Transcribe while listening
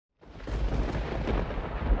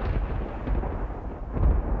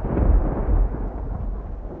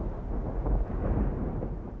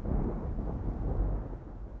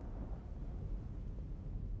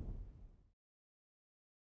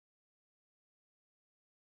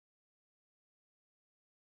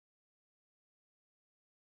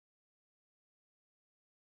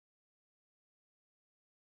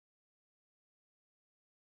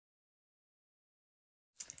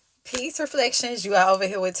Peace Reflections. You are over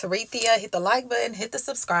here with Tarithia. Hit the like button, hit the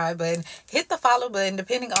subscribe button, hit the follow button,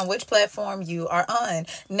 depending on which platform you are on.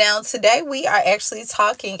 Now, today we are actually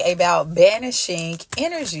talking about banishing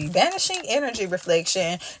energy. Banishing energy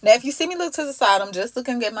reflection. Now, if you see me look to the side, I'm just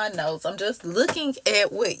looking at my notes. I'm just looking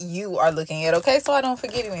at what you are looking at, okay? So I don't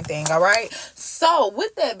forget anything, all right? So,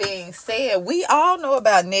 with that being said, we all know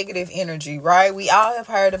about negative energy, right? We all have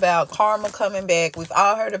heard about karma coming back. We've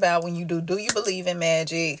all heard about when you do you believe in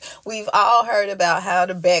magic? We've all heard about how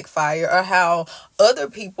to backfire or how other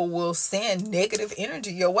people will send negative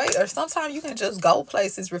energy your way. Or sometimes you can just go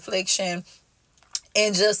places, reflection,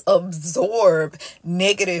 and just absorb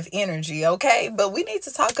negative energy, okay? But we need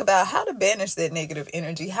to talk about how to banish that negative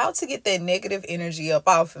energy, how to get that negative energy up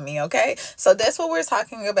off of me, okay? So that's what we're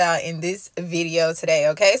talking about in this video today,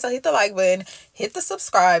 okay? So hit the like button, hit the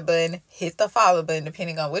subscribe button, hit the follow button,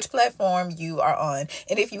 depending on which platform you are on.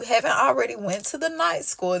 And if you haven't already went to the night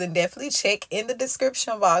school, then definitely check in the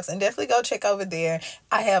description box and definitely go check over there.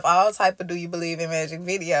 I have all type of Do You Believe in Magic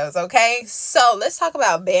videos, okay? So let's talk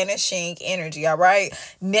about banishing energy, all right?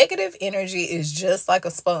 Negative energy is just like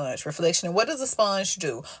a sponge. Reflection. What does a sponge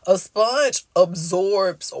do? A sponge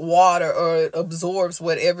absorbs water or absorbs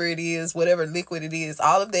whatever it is, whatever liquid it is,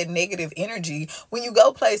 all of that negative energy. When you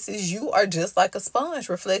go places, you are just like a sponge.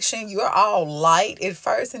 Reflection. You are all light at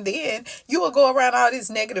first, and then you will go around all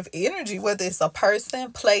this negative energy, whether it's a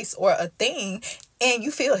person, place, or a thing, and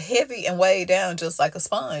you feel heavy and weighed down just like a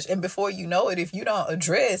sponge. And before you know it, if you don't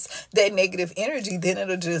address that negative energy, then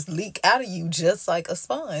it'll just leak out of you just like a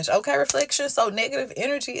sponge. Okay, reflection. So negative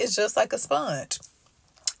energy is just like a sponge.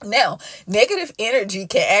 Now, negative energy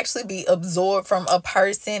can actually be absorbed from a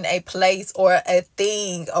person, a place, or a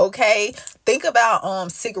thing, okay? Think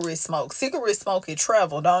about cigarette smoke. Cigarette smoke can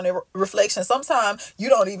travel, don't it? Reflection. Sometimes you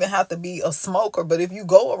don't even have to be a smoker, but if you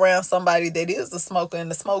go around somebody that is a smoker and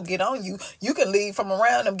the smoke get on you, you can leave from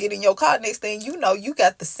around them, get in your car. Next thing you know, you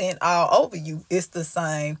got the scent all over you. It's the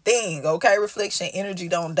same thing, okay? Reflection. Energy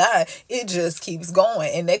don't die. It just keeps going,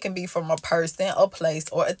 and that can be from a person, a place,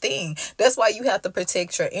 or a thing. That's why you have to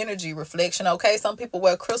protect your energy. Reflection. Okay, some people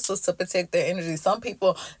wear crystals to protect their energy. Some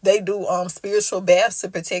people, they do spiritual baths to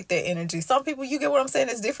protect their energy. Some people, you get what I'm saying,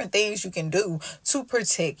 there's different things you can do to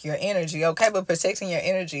protect your energy, okay? But protecting your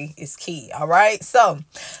energy is key, all right? So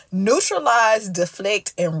neutralize,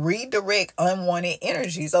 deflect, and redirect unwanted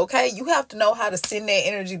energies, okay? You have to know how to send that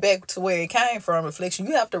energy back to where it came from. Reflection.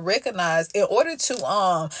 You have to recognize, in order to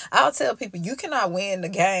I'll tell people, you cannot win the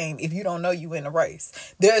game if you don't know you in a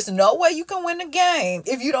race. There's no way you can win the game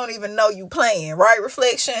if you don't even know you playing, right?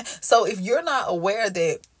 Reflection. So if you're not aware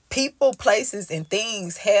that people, places, and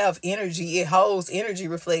things have energy, it holds energy,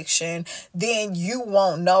 reflection, then you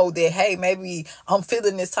won't know that, hey, maybe I'm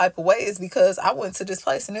feeling this type of way. It's because I went to this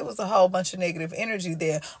place and it was a whole bunch of negative energy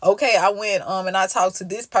there. Okay, I went and I talked to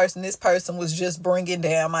this person. This person was just bringing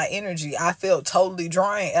down my energy. I felt totally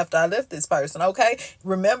drained after I left this person, okay?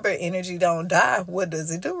 Remember, energy don't die. What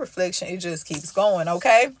does it do? Reflection. It just keeps going,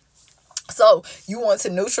 okay? So you want to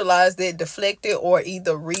neutralize that, deflect it, or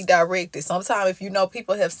either redirect it. Sometimes if you know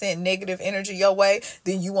people have sent negative energy your way,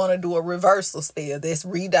 then you want to do a reversal spell that's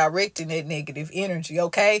redirecting that negative energy,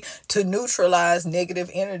 okay? To neutralize negative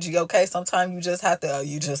energy, okay? Sometimes you just have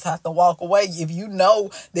to walk away. If you know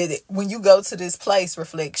that when you go to this place,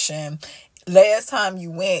 reflection, last time you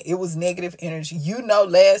went, it was negative energy. You know,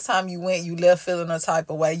 last time you went, you left feeling a type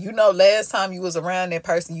of way. You know, last time you was around that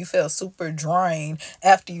person, you felt super drained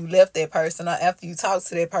after you left that person or after you talked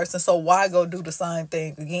to that person. So why go do the same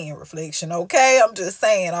thing again? Reflection. Okay, I'm just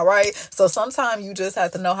saying, all right? So sometimes you just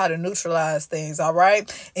have to know how to neutralize things, all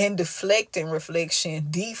right? And deflecting, reflection,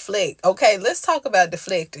 deflect. Okay, let's talk about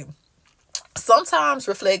deflecting. Sometimes,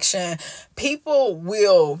 reflection, people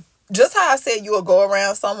will, just how I said, you will go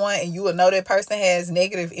around someone and you will know that person has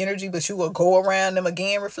negative energy, but you will go around them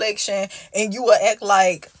again, reflection, and you will act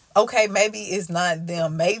like, okay, maybe it's not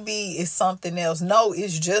them. Maybe it's something else. No,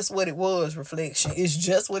 it's just what it was, reflection. It's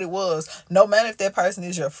just what it was. No matter if that person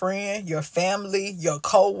is your friend, your family, your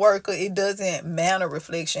co-worker, it doesn't matter,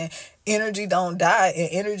 reflection. Energy don't die, and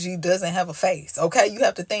energy doesn't have a face, okay? You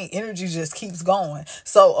have to think energy just keeps going.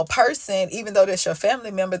 So a person, even though that's your family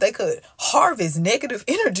member, they could harvest negative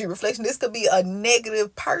energy, reflection. This could be a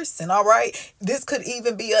negative person, all right? This could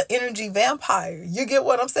even be an energy vampire. You get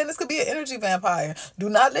what I'm saying? This could be an energy vampire. Do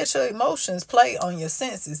not let your emotions play on your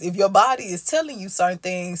senses. If your body is telling you certain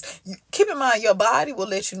things, keep in mind your body will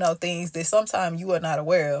let you know things that sometimes you are not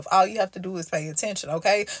aware of. All you have to do is pay attention,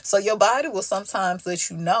 okay? So your body will sometimes let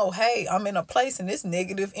you know, hey, I'm in a place and it's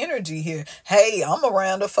negative energy here. Hey, I'm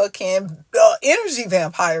around a fucking energy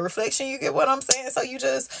vampire, reflection. You get what I'm saying? So you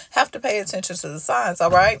just have to pay attention to the signs, all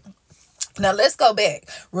right? Now let's go back.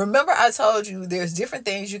 Remember I told you there's different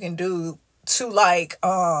things you can do to like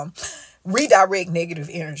redirect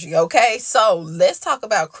negative energy. Okay, so let's talk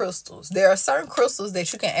about crystals. There are certain crystals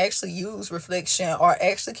that you can actually use reflection or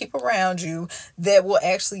actually keep around you that will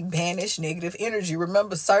actually banish negative energy.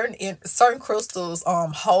 Remember, certain crystals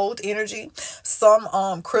hold energy.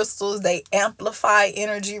 Some crystals, they amplify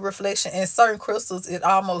energy reflection, and certain crystals, it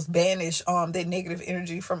almost banish that negative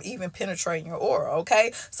energy from even penetrating your aura.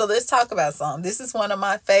 Okay, so let's talk about some. This is one of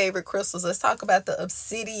my favorite crystals. Let's talk about the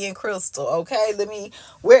obsidian crystal. Okay,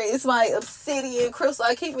 where is my obsidian crystal?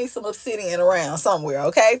 I keep me some obsidian around somewhere.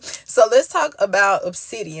 Okay, so let's talk about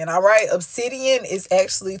obsidian. All right, obsidian is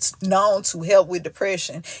actually known to help with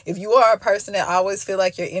depression. If you are a person that always feel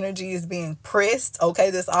like your energy is being pressed,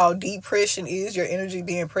 okay, that's all depression is, your energy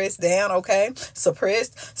being pressed down, okay,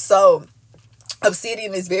 suppressed. So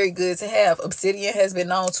obsidian is very good to have. Obsidian has been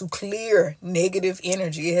known to clear negative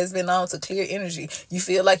energy. It has been known to clear energy. You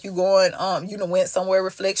feel like you're going, you done went somewhere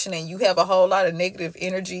reflection and you have a whole lot of negative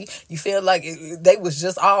energy. You feel like they was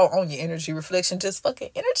just all on your energy reflection, just fucking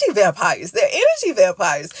energy vampires. They're energy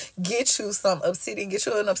vampires. Get you some obsidian. Get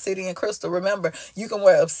you an obsidian crystal. Remember, you can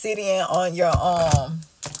wear obsidian on your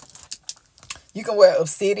you can wear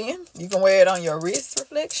obsidian. You can wear it on your wrist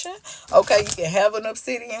reflection. Okay, you can have an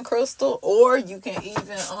obsidian crystal, or you can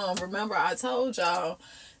even remember I told y'all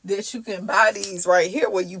that you can buy these right here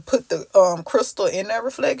where you put the crystal in that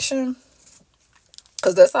reflection,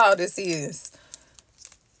 because that's all this is.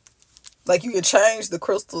 Like, you can change the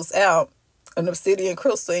crystals out, an obsidian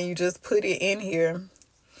crystal, and you just put it in here.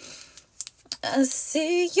 I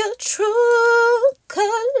see your true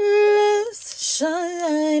colors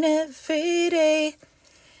shine every day,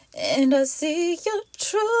 and I see your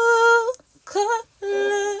true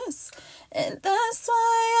colors, and that's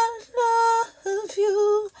why I love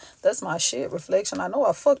you. That's my shit, reflection. I know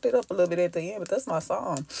I fucked it up a little bit at the end, but that's my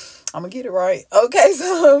song. I'm gonna get it right. Okay,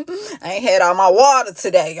 so I ain't had all my water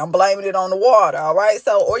today. I'm blaming it on the water. All right,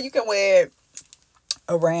 so, or you can wear it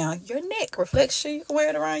around your neck, reflection. You can wear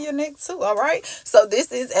it around your neck too. All right, so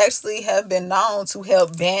this is actually have been known to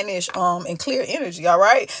help banish and clear energy. All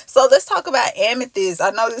right, so let's talk about amethyst. I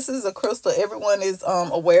know this is a crystal everyone is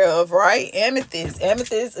aware of, right? Amethyst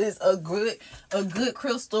is a good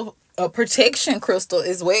crystal, a protection crystal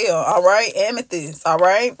as well. All right, amethyst. All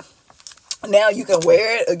right, now you can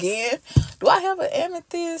wear it again. Do I have an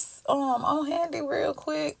amethyst on handy real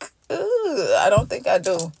quick? I don't think I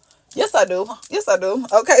do. Yes, I do. Yes, I do.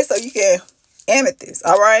 Okay, so you can amethyst.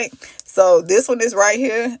 All right. So this one is right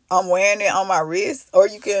here. I'm wearing it on my wrist. Or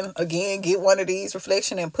you can, again, get one of these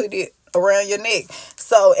reflection and put it around your neck.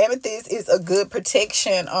 So amethyst is a good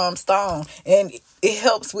protection stone. And it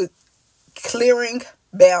helps with clearing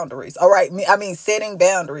boundaries. All right. I mean, setting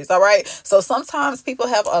boundaries. All right. So sometimes people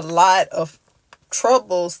have a lot of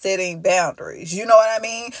trouble setting boundaries. You know what I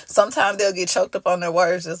mean? Sometimes they'll get choked up on their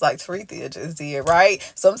words, just like Terethia just did, right?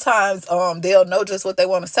 Sometimes they'll know just what they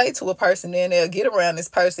want to say to a person, then they'll get around this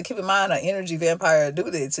person. Keep in mind, an energy vampire will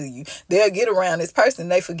do that to you. They'll get around this person,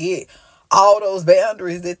 they forget all those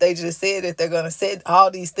boundaries that they just said that they're going to set, all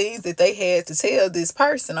these things that they had to tell this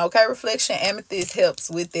person. Okay, reflection amethyst helps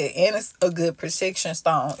with that, and it's a good protection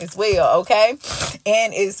stone as well. Okay,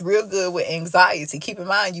 and it's real good with anxiety. Keep in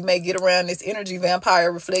mind, you may get around this energy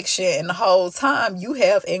vampire reflection and the whole time you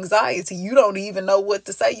have anxiety. You don't even know what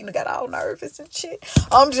to say. You got all nervous and shit.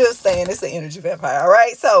 I'm just saying, it's an energy vampire. All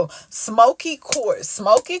right, so smoky quartz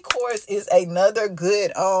is another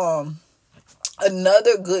good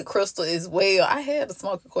crystal as well. I had a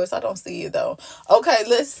smoky quartz. I don't see it though. Okay,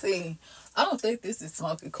 let's see. I don't think this is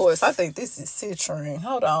smoky quartz. I think this is citrine.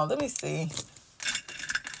 Hold on, let me see.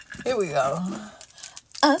 Here we go.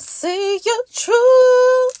 I see your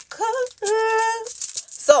true colors.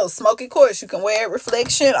 So smoky quartz, you can wear it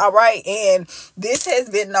reflection. All right, and this has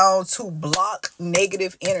been known to block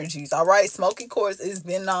negative energies. All right, smoky quartz has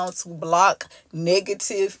been known to block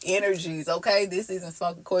negative energies. Okay, this isn't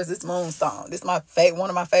smoky quartz, it's moonstone. This is my one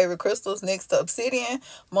of my favorite crystals next to obsidian.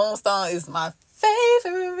 Moonstone is my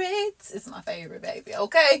favorite. It's my favorite, baby.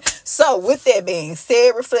 Okay, so with that being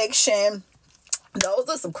said, reflection, those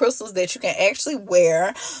are some crystals that you can actually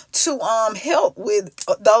wear to help with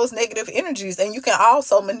those negative energies. And you can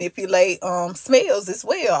also manipulate smells as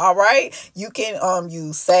well. All right, you can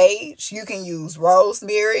use sage, you can use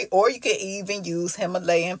rosemary, or you can even use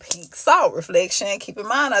Himalayan pink salt. Reflection, keep in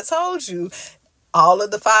mind, I told you all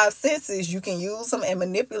of the 5 senses, you can use them and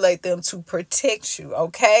manipulate them to protect you.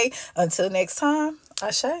 Okay, until next time,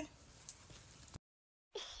 Ashe.